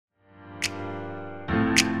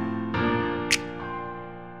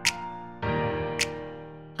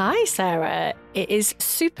Hi, Sarah. It is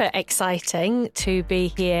super exciting to be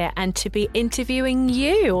here and to be interviewing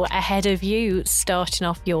you ahead of you starting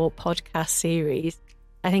off your podcast series.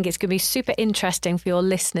 I think it's going to be super interesting for your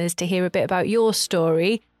listeners to hear a bit about your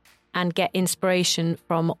story and get inspiration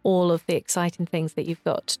from all of the exciting things that you've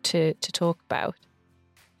got to talk about.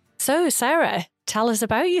 So, Sarah, tell us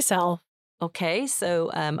about yourself. Okay, so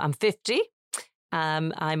I'm 50.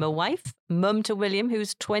 I'm a wife, mum to William,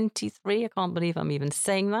 who's 23. I can't believe I'm even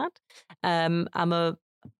saying that.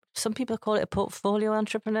 Some people call it a portfolio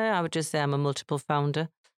entrepreneur. I would just say I'm a multiple founder.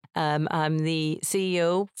 I'm the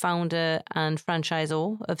CEO, founder and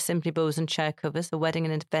franchisor of Simply Bows and Chair Covers, a wedding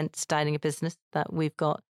and event styling business that we've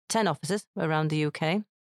got 10 offices around the UK.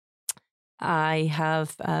 I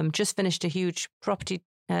have just finished a huge property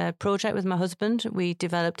project with my husband. We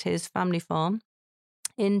developed his family farm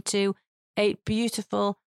into 8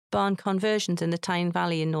 beautiful barn conversions in the Tyne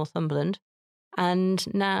Valley in Northumberland. And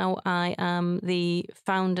now I am the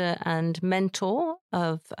founder and mentor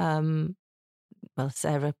of,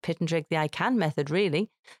 Sarah Pittendrigh, the I Can method, really.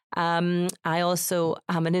 I also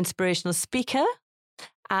am an inspirational speaker.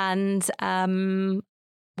 And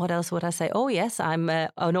what else would I say? Oh, yes, I'm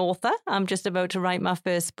an author. I'm just about to write my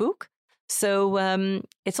first book. So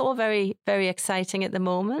it's all very, very exciting at the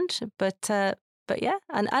moment. But yeah,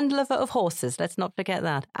 and lover of horses, let's not forget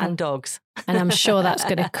that, and dogs. And I'm sure that's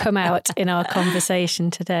going to come out in our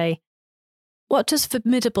conversation today. What does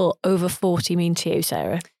Formidable Over 40 mean to you,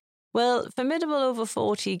 Sarah? Well, Formidable Over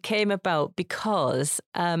 40 came about because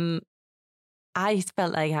I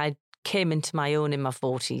felt like I came into my own in my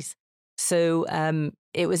 40s. So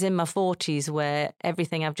it was in my 40s where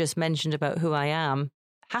everything I've just mentioned about who I am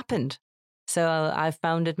happened. So I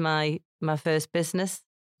founded my first business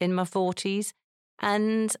in my 40s.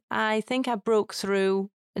 And I think I broke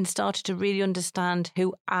through and started to really understand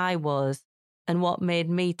who I was and what made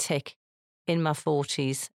me tick in my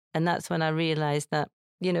 40s. And that's when I realized that,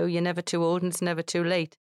 you know, you're never too old and it's never too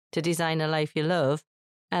late to design a life you love.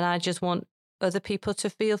 And I just want other people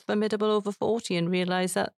to feel formidable over 40 and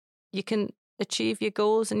realize that you can achieve your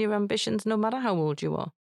goals and your ambitions no matter how old you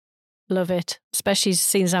are. Love it, especially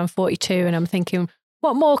since I'm 42 and I'm thinking,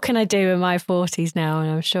 what more can I do in my 40s now? And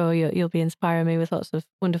I'm sure you'll be inspiring me with lots of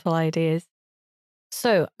wonderful ideas.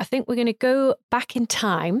 So I think we're going to go back in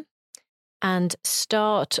time and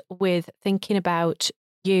start with thinking about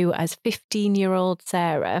you as 15-year-old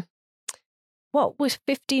Sarah. What was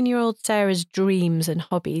 15-year-old Sarah's dreams and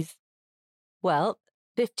hobbies? Well,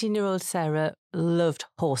 15-year-old Sarah loved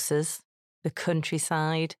horses, the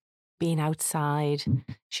countryside, being outside.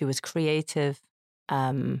 She was creative.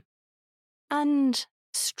 And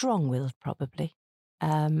strong-willed, probably.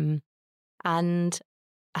 And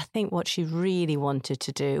I think what she really wanted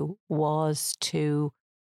to do was to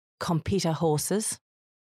compete her horses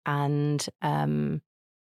and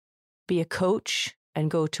be a coach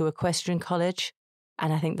and go to equestrian college.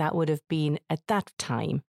 And I think that would have been, at that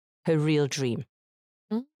time, her real dream.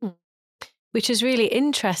 Mm-hmm. Which is really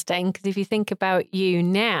interesting, because if you think about you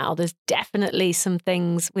now, there's definitely some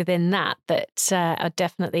things within that are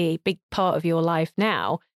definitely a big part of your life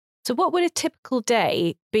now. So what would a typical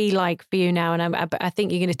day be like for you now? And I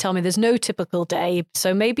think you're going to tell me there's no typical day.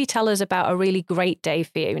 So maybe tell us about a really great day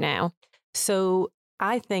for you now. So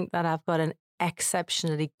I think that I've got an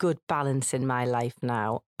exceptionally good balance in my life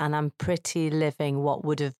now. And I'm pretty living what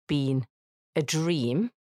would have been a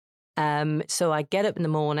dream. So I get up in the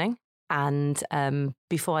morning. And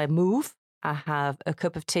before I move, I have a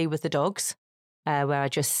cup of tea with the dogs where I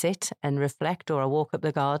just sit and reflect, or I walk up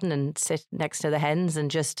the garden and sit next to the hens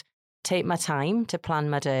and just take my time to plan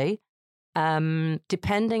my day.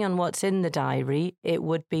 Depending on what's in the diary, it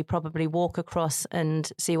would be probably walk across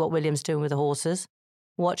and see what William's doing with the horses,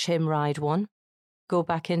 watch him ride one, go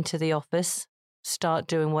back into the office, start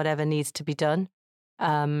doing whatever needs to be done,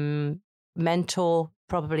 mentor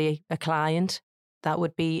probably a client. That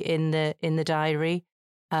would be in the diary,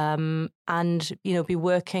 and be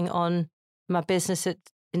working on my business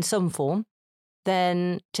in some form.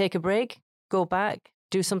 Then take a break, go back,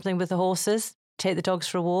 do something with the horses, take the dogs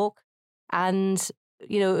for a walk, and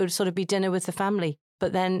it would sort of be dinner with the family.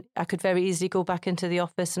 But then I could very easily go back into the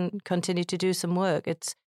office and continue to do some work.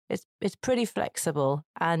 It's pretty flexible,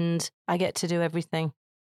 and I get to do everything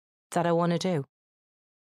that I want to do.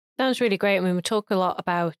 Sounds really great. I mean, we talk a lot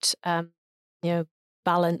about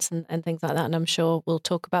balance and things like that, and I'm sure we'll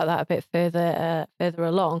talk about that a bit further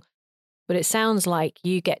along. But it sounds like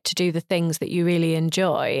you get to do the things that you really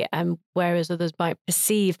enjoy, and whereas others might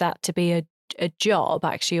perceive that to be a job,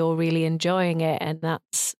 actually you're really enjoying it, and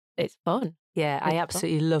it's fun. Yeah, I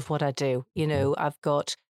absolutely love what I do. I've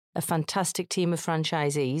got a fantastic team of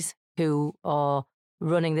franchisees who are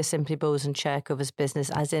running the Simply Bows and Chair Covers business,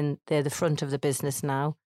 as in they're the front of the business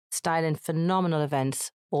now, styling phenomenal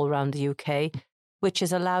events all around the UK, which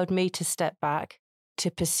has allowed me to step back to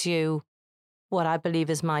pursue what I believe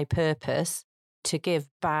is my purpose, to give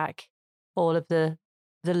back all of the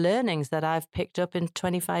learnings that I've picked up in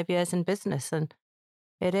 25 years in business. And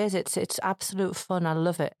it's absolute fun. I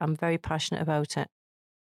love it. I'm very passionate about it.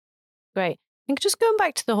 Great. And just going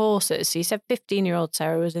back to the horses, so you said 15-year-old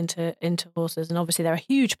Sarah was into horses, and obviously they're a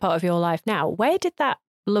huge part of your life now. Where did that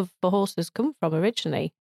love for horses come from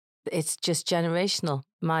originally? It's just generational.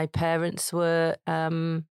 My parents were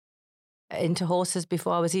into horses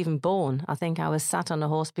before I was even born. I think I was sat on a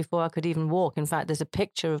horse before I could even walk. In fact, there's a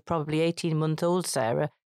picture of probably 18-month-old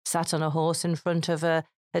Sarah sat on a horse in front of her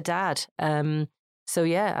dad. So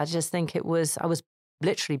yeah, I just think I was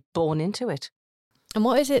literally born into it. And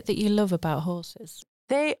what is it that you love about horses?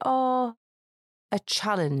 They are a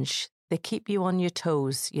challenge. They keep you on your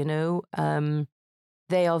toes, you know.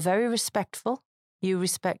 They are very respectful. You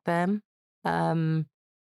respect them.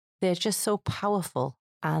 They're just so powerful,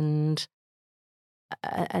 and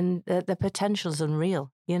the potential's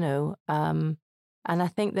unreal, you know. And I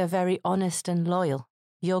think they're very honest and loyal.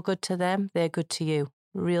 You're good to them, they're good to you.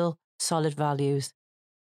 Real solid values.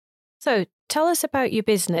 So tell us about your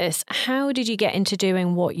business. How did you get into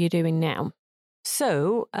doing what you're doing now?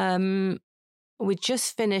 So we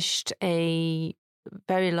just finished a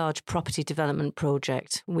very large property development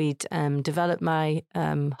project. We'd developed my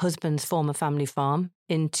husband's former family farm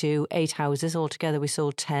into 8 houses. Altogether, we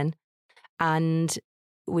sold 10. And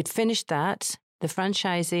we'd finished that. The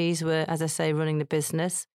franchisees were, as I say, running the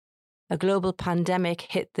business. A global pandemic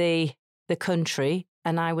hit the country,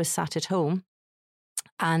 and I was sat at home.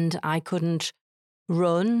 And I couldn't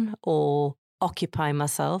run or occupy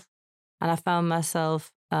myself. And I found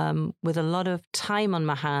myself with a lot of time on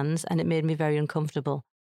my hands, and it made me very uncomfortable.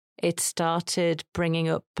 It started bringing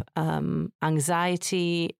up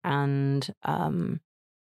anxiety and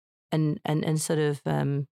sort of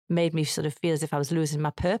made me sort of feel as if I was losing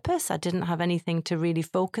my purpose. I didn't have anything to really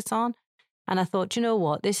focus on. And I thought, you know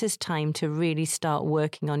what, this is time to really start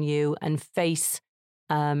working on you and face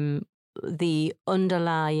the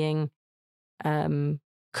underlying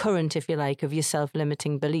current, if you like, of your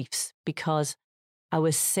self-limiting beliefs, because I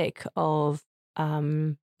was sick of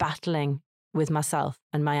battling with myself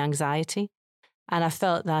and my anxiety. And I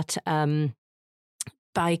felt that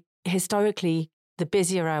by historically, the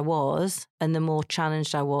busier I was and the more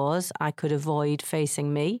challenged I was, I could avoid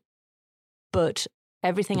facing me. But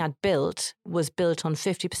everything I'd built was built on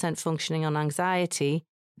 50% functioning on anxiety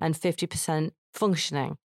and 50%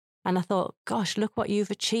 functioning. And I thought, gosh, look what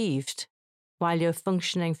you've achieved while you're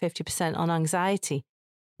functioning 50% on anxiety.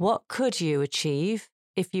 What could you achieve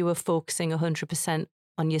if you were focusing 100%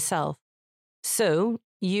 on yourself? So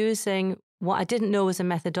using what I didn't know was a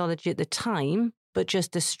methodology at the time, but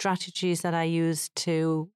just the strategies that I used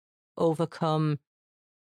to overcome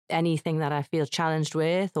anything that I feel challenged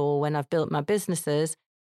with, or when I've built my businesses,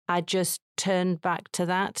 I just turned back to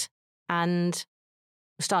that and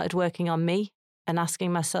started working on me and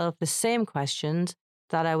asking myself the same questions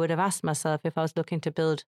that I would have asked myself if I was looking to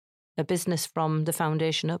build a business from the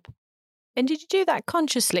foundation up. And did you do that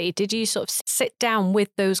consciously? Did you sort of sit down with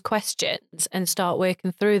those questions and start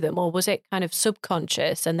working through them? Or was it kind of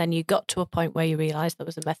subconscious and then you got to a point where you realised there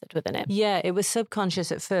was a method within it? Yeah, it was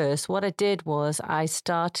subconscious at first. What I did was I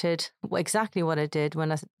started exactly what I did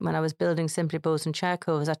when I was building Simply Bows and Chair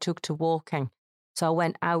Covers. I took to walking. So I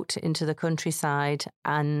went out into the countryside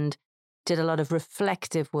and did a lot of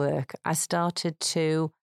reflective work. I started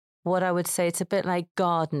to, what I would say, it's a bit like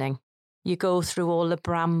gardening. You go through all the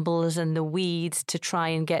brambles and the weeds to try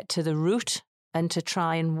and get to the root and to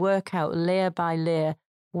try and work out layer by layer,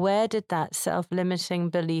 where did that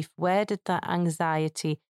self-limiting belief, where did that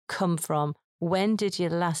anxiety come from? When did you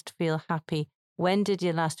last feel happy? When did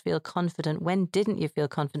you last feel confident? When didn't you feel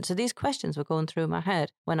confident? So these questions were going through my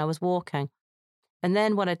head when I was walking. And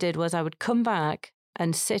then what I did was I would come back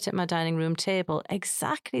and sit at my dining room table,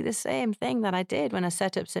 exactly the same thing that I did when I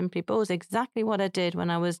set up Simply Bows, exactly what I did when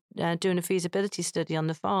I was doing a feasibility study on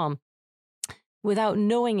the farm. Without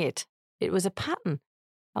knowing it, it was a pattern.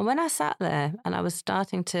 And when I sat there and I was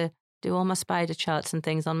starting to do all my spider charts and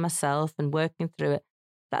things on myself and working through it,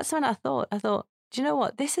 that's when I thought, do you know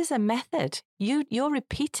what? This is a method. You're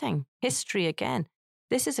repeating history again.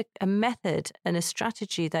 This is a method and a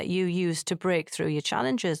strategy that you use to break through your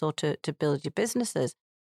challenges or to build your businesses.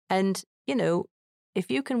 And, you know,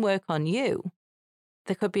 if you can work on you,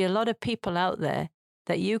 there could be a lot of people out there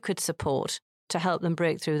that you could support to help them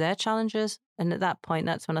break through their challenges. And at that point,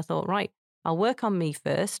 that's when I thought, right, I'll work on me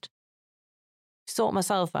first, sort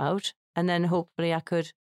myself out, and then hopefully I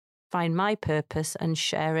could find my purpose and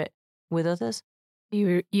share it with others.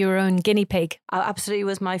 Your own guinea pig. I absolutely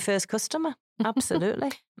was my first customer.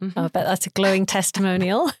 Absolutely. Mm-hmm. I bet that's a glowing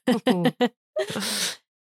testimonial.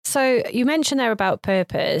 So you mentioned there about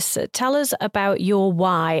purpose. Tell us about your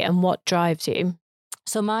why and what drives you.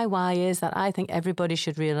 So my why is that I think everybody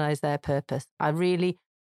should realize their purpose. I'm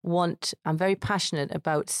very passionate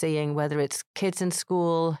about seeing whether it's kids in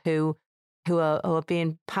school who are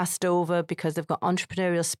being passed over because they've got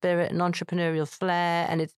entrepreneurial spirit and entrepreneurial flair,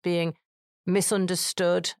 and it's being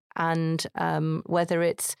misunderstood, and whether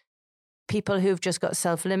it's people who've just got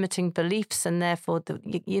self-limiting beliefs, and therefore,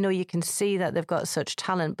 you can see that they've got such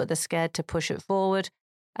talent, but they're scared to push it forward.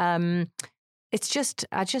 I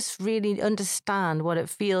just really understand what it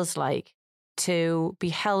feels like to be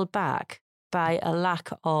held back by a lack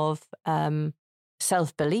of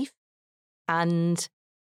self-belief, and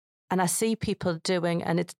I see people doing,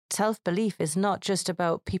 and it's self-belief is not just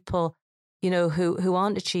about people, who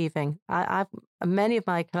aren't achieving. Many of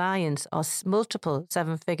my clients are multiple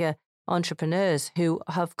 7-figure entrepreneurs who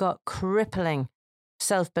have got crippling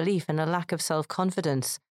self-belief and a lack of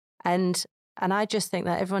self-confidence. And I just think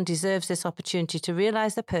that everyone deserves this opportunity to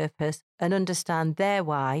realize their purpose and understand their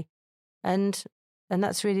why. And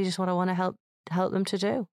that's really just what I want to help them to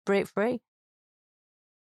do, break free.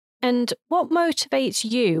 And what motivates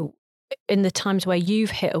you in the times where you've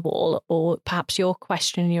hit a wall, or perhaps you're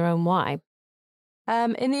questioning your own why?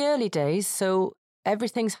 In the early days, so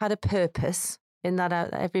everything's had a purpose. In that,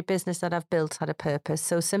 every business that I've built had a purpose.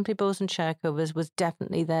 So Simply Bows and Chair Covers was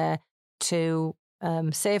definitely there to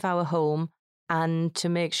save our home and to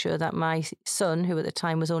make sure that my son, who at the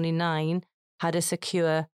time was only 9, had a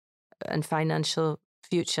secure and financial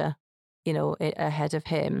future, ahead of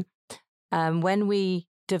him. When we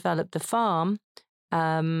developed the farm,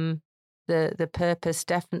 the purpose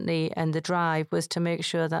definitely and the drive was to make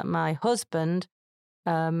sure that my husband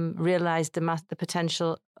realized the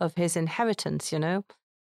potential of his inheritance,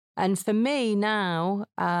 And for me now,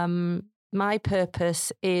 my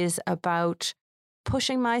purpose is about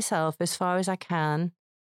pushing myself as far as I can,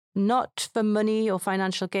 not for money or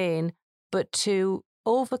financial gain, but to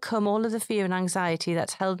overcome all of the fear and anxiety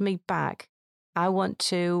that's held me back. I want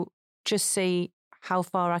to just see how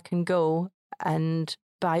far I can go, and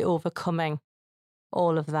by overcoming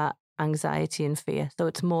all of that anxiety and fear. So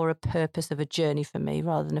it's more a purpose of a journey for me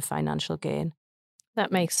rather than a financial gain.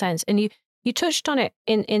 That makes sense. And you touched on it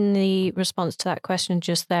in the response to that question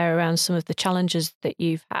just there around some of the challenges that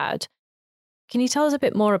you've had. Can you tell us a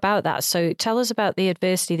bit more about that? So tell us about the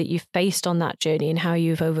adversity that you've faced on that journey and how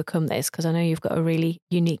you've overcome this, because I know you've got a really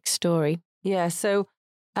unique story. Yeah. So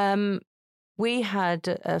we had,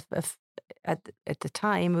 at the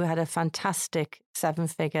time, we had a fantastic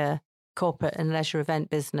 7-figure corporate and leisure event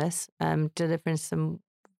business, delivering some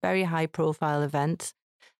very high profile events.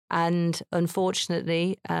 And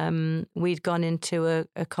unfortunately, we'd gone into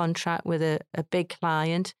a contract with a big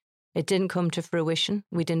client. It didn't come to fruition.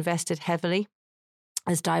 We'd invested heavily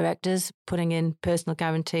as directors, putting in personal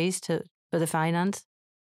guarantees for the finance.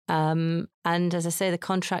 And as I say, the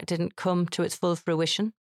contract didn't come to its full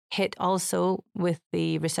fruition. Hit also with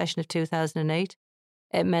the recession of 2008.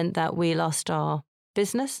 It meant that we lost our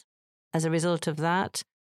business. As a result of that,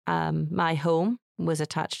 my home was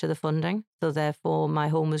attached to the funding. So therefore, my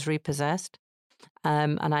home was repossessed.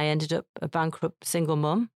 And I ended up a bankrupt single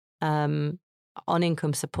mum on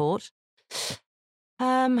income support.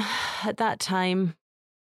 At that time,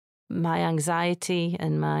 my anxiety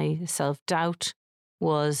and my self-doubt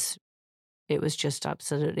was just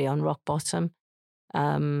absolutely on rock bottom.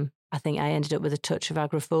 I think I ended up with a touch of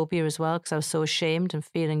agoraphobia as well, because I was so ashamed and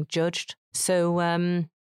feeling judged. So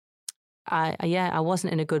I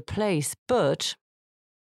wasn't in a good place, but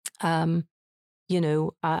I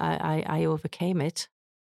overcame it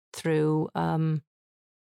through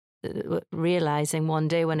realizing one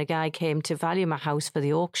day when a guy came to value my house for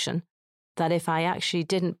the auction that if I actually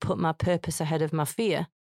didn't put my purpose ahead of my fear,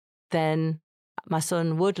 then my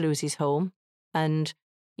son would lose his home, and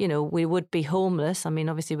we would be homeless. I mean,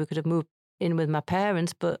 obviously we could have moved in with my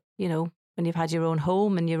parents, but when you've had your own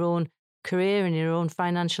home and your own career and your own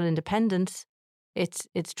financial independence,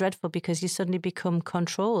 it's dreadful because you suddenly become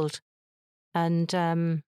controlled. And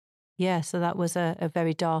so that was a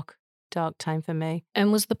very dark time for me.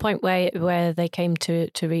 And was the point where they came to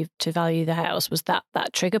value the house, was that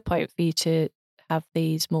trigger point for you to have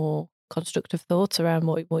these more constructive thoughts around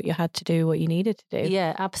what you had to do, what you needed to do?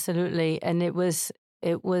 Yeah, absolutely. And it was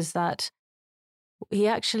that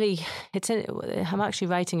I'm actually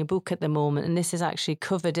writing a book at the moment, and this is actually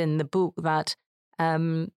covered in the book that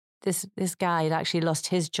this guy had actually lost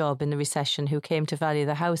his job in the recession, who came to value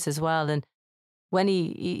the house as well. And when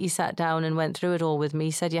he sat down and went through it all with me,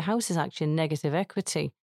 he said, your house is actually in negative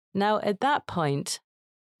equity. Now, at that point,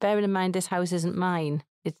 bearing in mind this house isn't mine,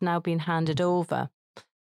 it's now been handed over.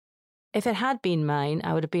 If it had been mine,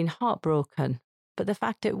 I would have been heartbroken. But the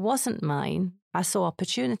fact it wasn't mine, I saw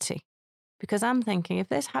opportunity. Because I'm thinking, if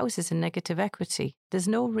this house is in negative equity, there's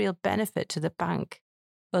no real benefit to the bank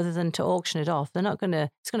other than to auction it off.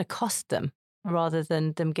 It's going to cost them rather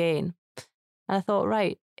than them gain. And I thought,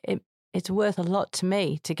 right, it's worth a lot to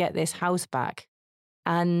me to get this house back.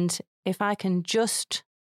 And if I can just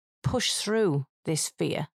push through this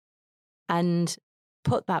fear and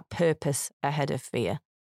put that purpose ahead of fear,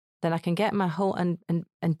 then I can get my home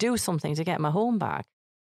and do something to get my home back.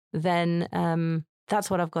 Then that's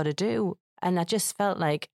what I've got to do. And I just felt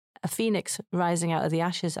like a phoenix rising out of the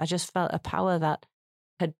ashes. I just felt a power that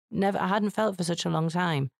I hadn't felt for such a long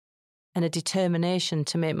time, and a determination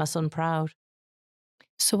to make my son proud.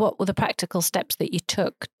 So what were the practical steps that you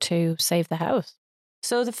took to save the house?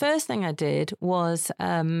 So the first thing I did was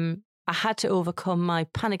I had to overcome my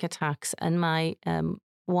panic attacks and my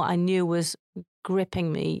what I knew was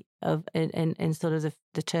gripping me in sort of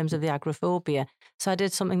the terms of the agoraphobia. So I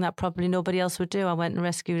did something that probably nobody else would do. I went and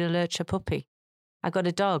rescued a lurcher puppy. I got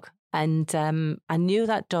a dog, and I knew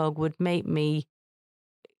that dog would make me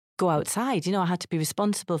go outside. I had to be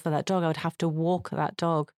responsible for that dog. I would have to walk that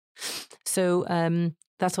dog. So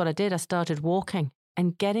that's what I did. I started walking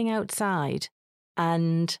and getting outside.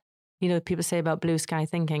 And, people say about blue sky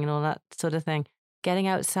thinking and all that sort of thing. Getting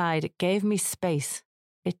outside, it gave me space.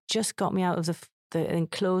 It just got me out of the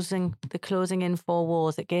closing in four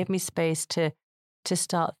walls. It gave me space to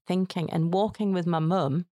start thinking. And walking with my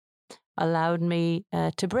mum allowed me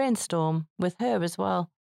to brainstorm with her as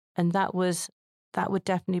well. And that would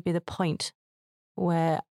definitely be the point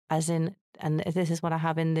where, and this is what I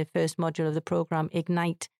have in the first module of the program,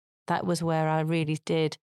 Ignite. That was where I really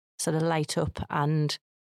did sort of light up and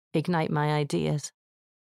ignite my ideas.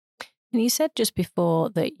 And you said just before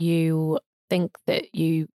that you think that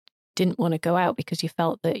you didn't want to go out because you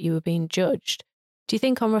felt that you were being judged. Do you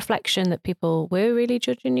think on reflection that people were really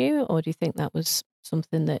judging you, or do you think that was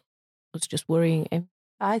something that was just worrying you?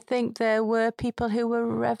 I think there were people who were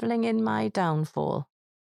reveling in my downfall.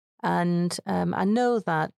 And I know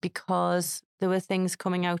that because there were things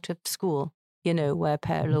coming out of school, where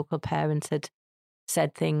local parents had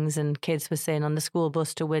said things, and kids were saying on the school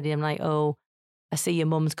bus to William, like, oh, I see your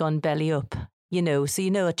mum's gone belly up,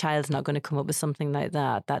 so a child's not going to come up with something like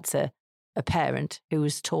that. That's a parent who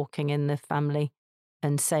was talking in the family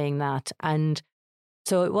and saying that. And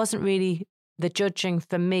so it wasn't really, the judging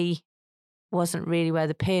for me wasn't really where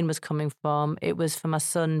the pain was coming from. It was for my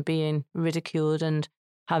son being ridiculed and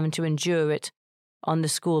having to endure it on the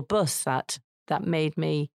school bus that made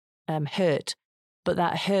me hurt. But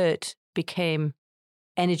that hurt became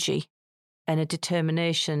energy and a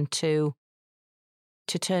determination to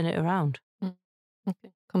turn it around.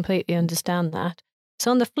 Okay. Completely understand that.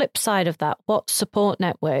 So on the flip side of that, what support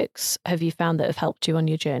networks have you found that have helped you on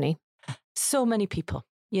your journey? So many people.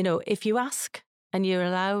 If you ask and you're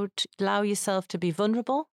allow yourself to be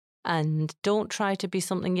vulnerable and don't try to be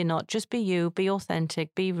something you're not, just be you, be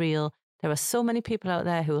authentic, be real. There are so many people out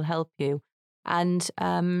there who will help you. And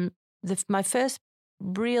my first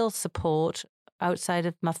real support outside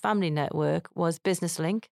of my family network was Business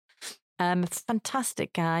Link. A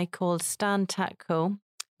fantastic guy called Stan Tatko.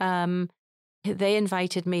 They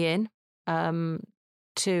invited me in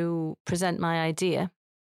to present my idea,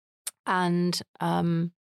 and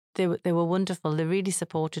they were wonderful. They really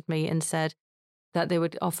supported me and said that they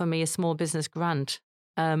would offer me a small business grant,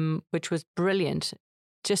 which was brilliant,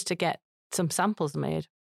 just to get some samples made.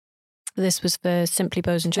 This was for Simply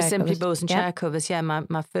Bows and Chair Covers. Simply Bows and Chair Covers, yeah,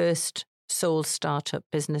 my first sole startup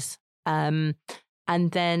business. And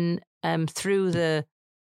then through the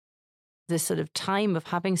sort of time of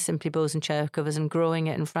having Simply Bows and Chair Covers and growing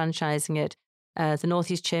it and franchising it, the North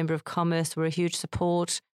East Chamber of Commerce were a huge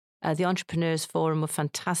support. The Entrepreneurs Forum were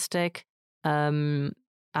fantastic. I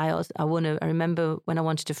remember when I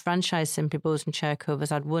wanted to franchise Simply Bows and Chair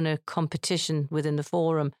Covers, I'd won a competition within the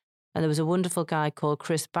forum, and there was a wonderful guy called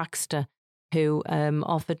Chris Baxter who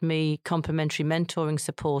offered me complimentary mentoring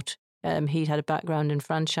support. He'd had a background in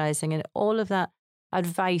franchising, and all of that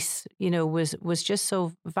advice, was just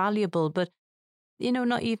so valuable. But,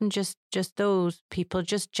 not even just those people,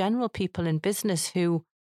 just general people in business who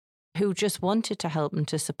just wanted to help and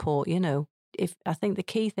to support. If I think the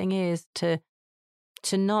key thing is to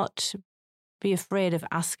not be afraid of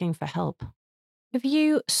asking for help. Have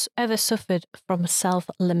you ever suffered from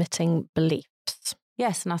self-limiting beliefs?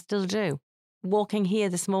 Yes, and I still do. Walking here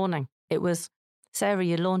this morning, it was, Sarah,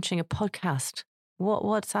 you're launching a podcast.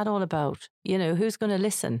 What's that all about? Who's going to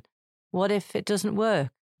listen? What if it doesn't work?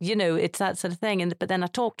 It's that sort of thing. But then I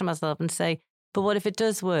talk to myself and say, but what if it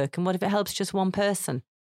does work? And what if it helps just one person?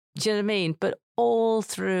 Do you know what I mean? But all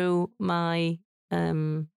through my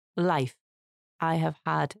life, I have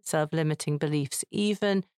had self-limiting beliefs,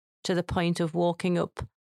 even to the point of walking up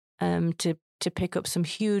to pick up some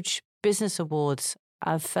huge business awards.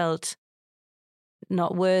 I've felt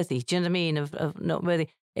not worthy. Do you know what I mean? Of not worthy.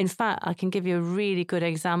 In fact, I can give you a really good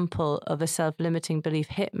example of a self-limiting belief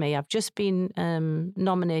hit me. I've just been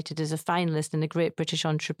nominated as a finalist in the Great British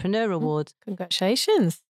Entrepreneur Awards.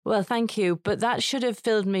 Congratulations. Well, thank you. But that should have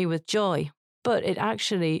filled me with joy. But it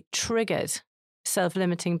actually triggered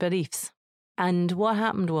self-limiting beliefs. And what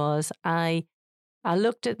happened was I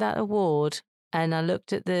looked at that award and I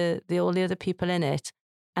looked at all the other people in it,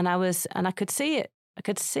 and I could see it. I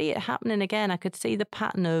could see it happening again. I could see the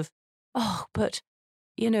pattern of, but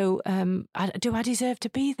do I deserve to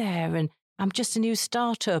be there? And I'm just a new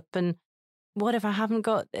startup, and what if I haven't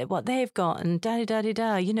got what they've got? And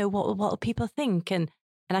what will people think? And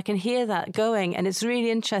I can hear that going, and it's really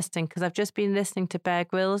interesting because I've just been listening to Bear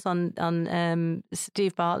Grylls on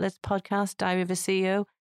Steve Bartlett's podcast, Diary of a CEO,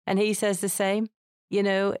 and he says the same.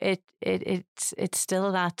 It's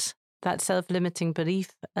still that self-limiting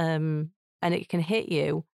belief, and it can hit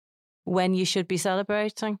you when you should be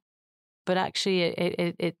celebrating, but actually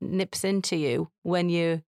it nips into you when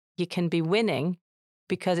you can be winning,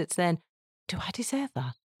 because it's then, do I deserve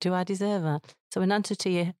that? Do I deserve that? So in answer to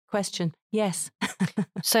your question, yes.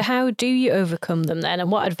 So how do you overcome them then?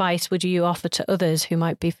 And what advice would you offer to others who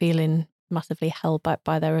might be feeling massively held back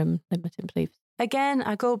by their own limiting beliefs? Again,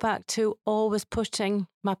 I go back to always putting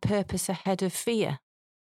my purpose ahead of fear.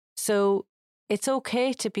 So it's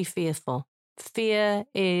okay to be fearful. Fear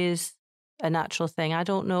is a natural thing. I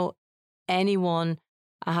don't know anyone,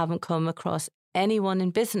 I haven't come across anyone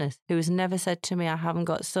in business who's never said to me, I haven't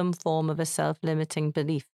got some form of a self-limiting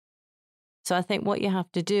belief. So I think what you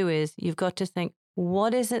have to do is you've got to think,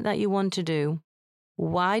 what is it that you want to do?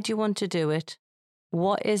 Why do you want to do it?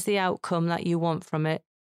 What is the outcome that you want from it?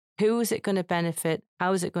 Who is it going to benefit?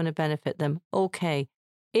 How is it going to benefit them? Okay.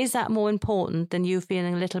 Is that more important than you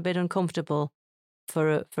feeling a little bit uncomfortable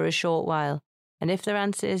for a short while? And if their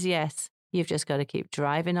answer is yes, you've just got to keep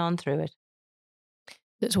driving on through it.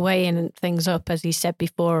 It's weighing things up, as you said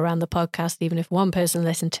before around the podcast. Even if one person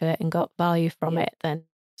listened to it and got value from it, then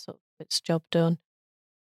sort of it's job done.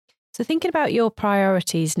 So thinking about your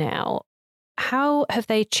priorities now, how have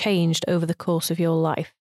they changed over the course of your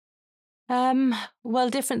life? Well,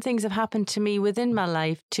 different things have happened to me within my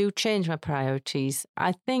life to change my priorities.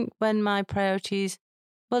 I think when my priorities,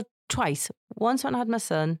 well, twice. Once when I had my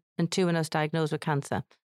son, and two when I was diagnosed with cancer.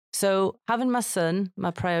 So having my son,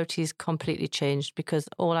 my priorities completely changed, because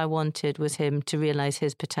all I wanted was him to realise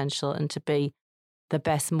his potential and to be the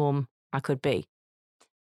best mum I could be.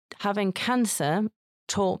 Having cancer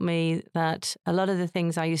taught me that a lot of the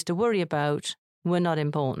things I used to worry about were not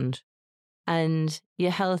important. And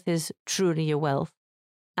your health is truly your wealth.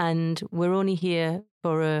 And we're only here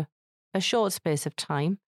for a short space of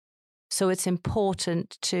time. So it's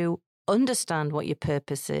important to understand what your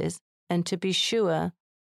purpose is and to be sure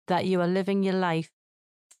that you are living your life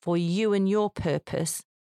for you and your purpose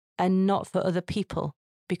and not for other people,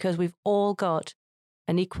 because we've all got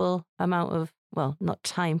an equal amount of, well, not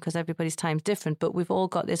time, because everybody's time is different, but we've all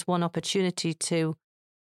got this one opportunity to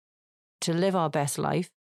live our best life.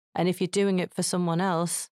 And if you're doing it for someone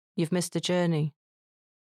else, you've missed the journey.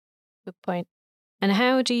 Good point. And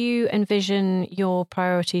how do you envision your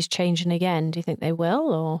priorities changing again? Do you think they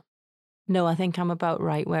will, or? No, I think I'm about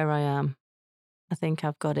right where I am. I think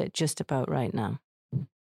I've got it just about right now.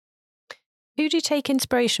 Who do you take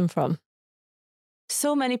inspiration from?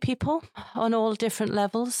 So many people on all different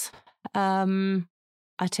levels. I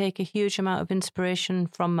take a huge amount of inspiration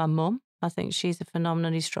from my mum. I think she's a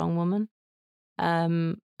phenomenally strong woman.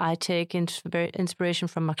 I take inspiration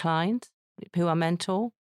from my clients, who I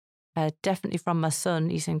mentor. Definitely from my son.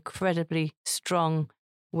 He's an incredibly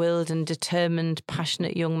strong-willed and determined,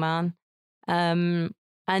 passionate young man.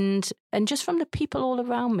 And just from the people all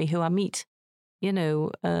around me who I meet,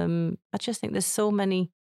 I just think there's so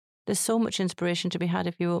much inspiration to be had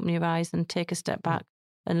if you open your eyes and take a step back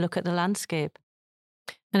and look at the landscape.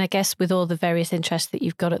 And I guess with all the various interests that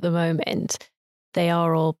you've got at the moment, they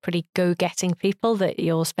are all pretty go-getting people that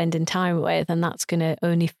you're spending time with, and that's going to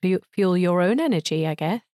only fuel your own energy, I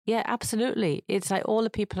guess. Yeah, absolutely. It's like all the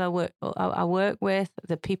people I work with,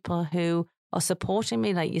 the people who are supporting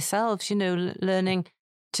me, like yourselves, learning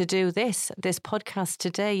to do this podcast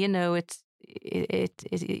today. You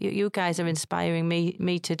guys are inspiring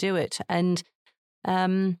me to do it. And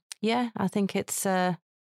I think it's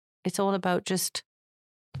all about just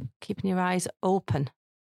keeping your eyes open.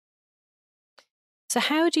 So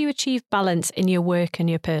how do you achieve balance in your work and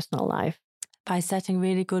your personal life? By setting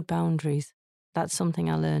really good boundaries. That's something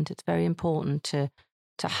I learned. It's very important to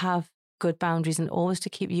have good boundaries and always to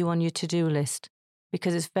keep you on your to-do list,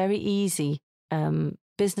 because it's very easy.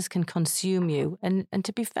 Business can consume you. And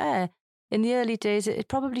to be fair, in the early days, it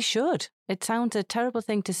probably should. It sounds a terrible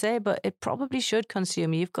thing to say, but it probably should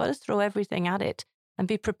consume you. You've got to throw everything at it and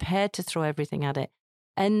be prepared to throw everything at it.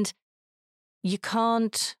 And you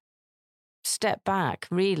can't step back,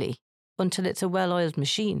 really, until it's a well-oiled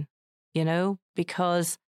machine,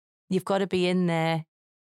 because you've got to be in there,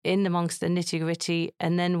 in amongst the nitty-gritty.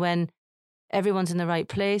 And then when everyone's in the right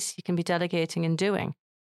place, you can be delegating and doing.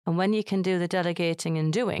 And when you can do the delegating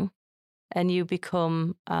and doing, and you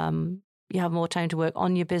become, you have more time to work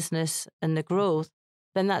on your business and the growth,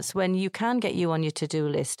 then that's when you can get you on your to-do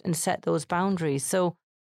list and set those boundaries. So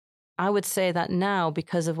I would say that now,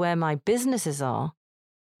 because of where my businesses are,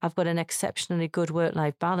 I've got an exceptionally good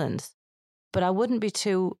work-life balance. But I wouldn't be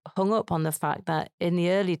too hung up on the fact that in the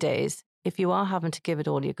early days, if you are having to give it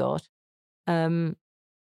all you got,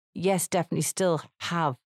 yes, definitely still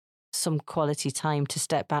have some quality time to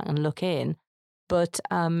step back and look in. But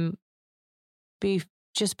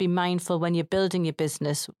just be mindful when you're building your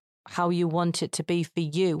business, how you want it to be for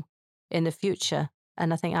you in the future.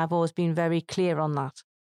 And I think I've always been very clear on that.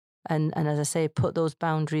 And as I say, put those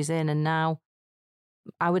boundaries in. And now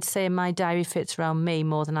I would say my diary fits around me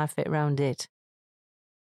more than I fit around it.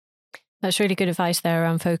 That's really good advice there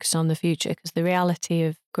around focus on the future, because the reality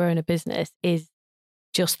of growing a business is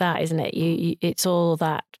just that, isn't it? It's all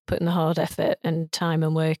that, putting the hard effort and time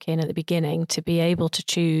and work in at the beginning to be able to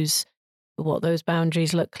choose what those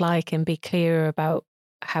boundaries look like and be clearer about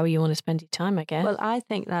how you want to spend your time, I guess. Well, I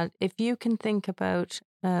think that if you can think about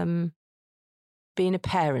being a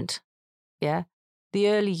parent, the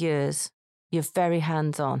early years, you're very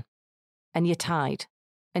hands-on and you're tied,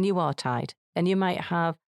 and you are tied, and you might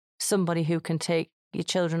have somebody who can take your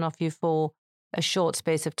children off you for a short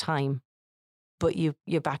space of time, but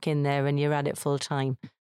you're back in there and you're at it full time.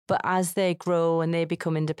 But as they grow and they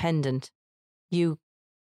become independent, you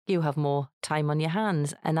have more time on your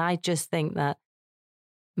hands. And I just think that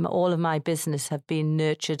all of my business have been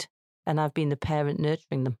nurtured, and I've been the parent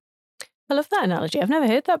nurturing them. I love that analogy. I've never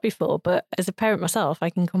heard that before, but as a parent myself, I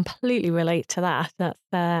can completely relate to that. That's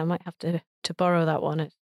I might have to borrow that one.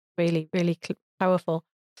 It's really, really powerful.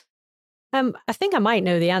 I think I might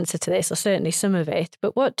know the answer to this, or certainly some of it,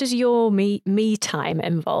 but what does your me time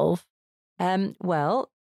involve? A lot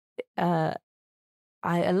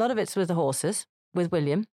of it's with the horses, with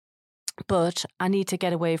William, but I need to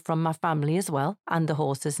get away from my family as well, and the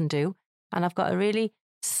horses, and I've got a really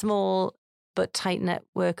small but tight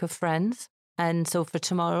network of friends. And so for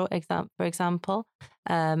tomorrow, for example,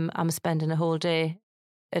 I'm spending a whole day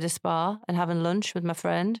at a spa and having lunch with my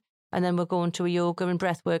friend. And then we're going to a yoga and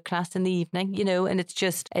breathwork class in the evening, and it's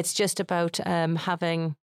just about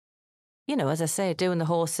having, as I say, doing the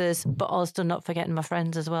horses, but also not forgetting my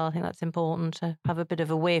friends as well. I think that's important, to have a bit of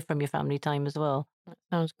away from your family time as well. That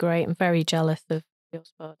sounds great. I'm very jealous of your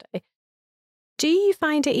spa day. Do you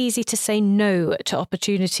find it easy to say no to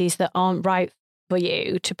opportunities that aren't right for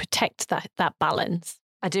you to protect that balance?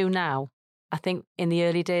 I do now. I think in the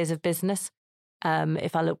early days of business,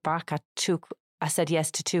 if I look back, I said yes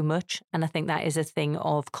to too much. And I think that is a thing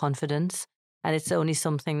of confidence. And it's only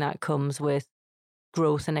something that comes with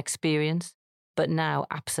growth and experience. But now,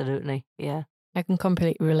 absolutely, yeah. I can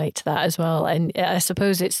completely relate to that as well. And I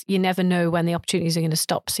suppose you never know when the opportunities are going to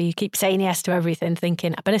stop. So you keep saying yes to everything,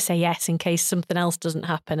 thinking, I better say yes in case something else doesn't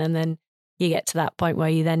happen. And then you get to that point where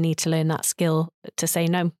you then need to learn that skill to say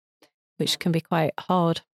no, which can be quite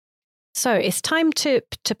hard. So it's time to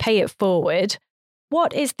pay it forward.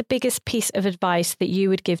 What is the biggest piece of advice that you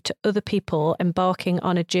would give to other people embarking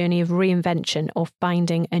on a journey of reinvention or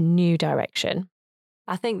finding a new direction?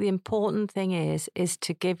 I think the important thing is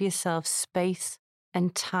to give yourself space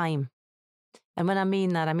and time. And when I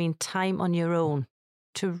mean that, I mean time on your own,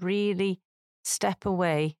 to really step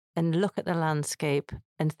away and look at the landscape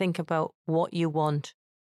and think about what you want,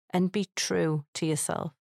 and be true to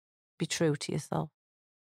yourself. Be true to yourself.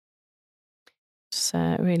 It's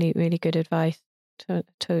really, really good advice.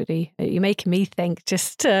 Totally. You're making me think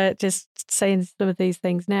just saying some of these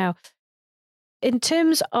things now. In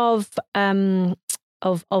terms of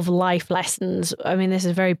of life lessons? I mean, this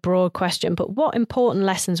is a very broad question, but what important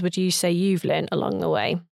lessons would you say you've learned along the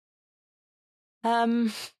way?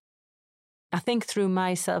 I think through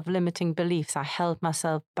my self-limiting beliefs, I held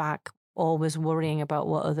myself back, always worrying about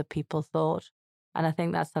what other people thought. And I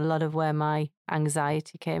think that's a lot of where my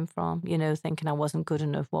anxiety came from, thinking I wasn't good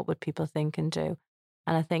enough. What would people think and do?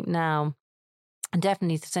 And I think now, and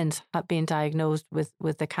definitely since being diagnosed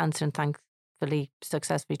with the cancer and thankfully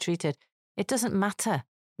successfully treated, it doesn't matter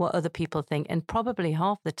what other people think. And probably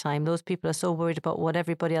half the time, those people are so worried about what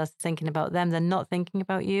everybody else is thinking about them, they're not thinking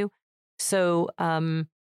about you. So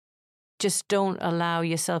just don't allow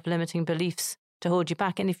your self-limiting beliefs to hold you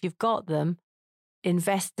back. And if you've got them,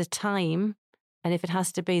 invest the time, and if it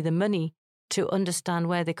has to be the money, to understand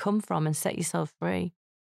where they come from and set yourself free.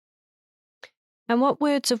 And what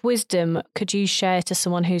words of wisdom could you share to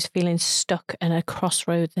someone who's feeling stuck in a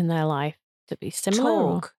crossroads in their life? To be similar?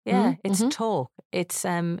 Talk. Yeah, it's talk. It's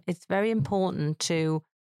very important to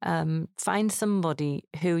find somebody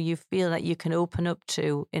who you feel that you can open up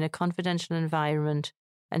to in a confidential environment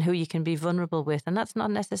and who you can be vulnerable with. And that's not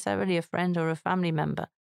necessarily a friend or a family member.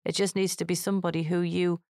 It just needs to be somebody who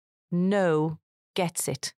you know gets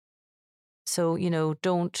it. So,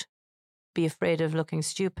 don't be afraid of looking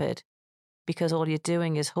stupid, because all you're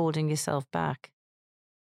doing is holding yourself back.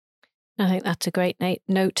 I think that's a great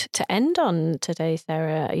note to end on today,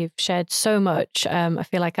 Sarah. You've shared so much. I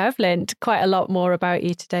feel like I've learned quite a lot more about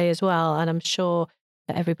you today as well. And I'm sure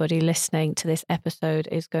that everybody listening to this episode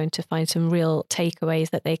is going to find some real takeaways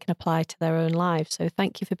that they can apply to their own lives. So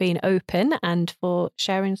thank you for being open and for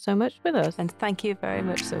sharing so much with us. And thank you very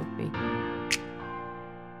much, Sophie.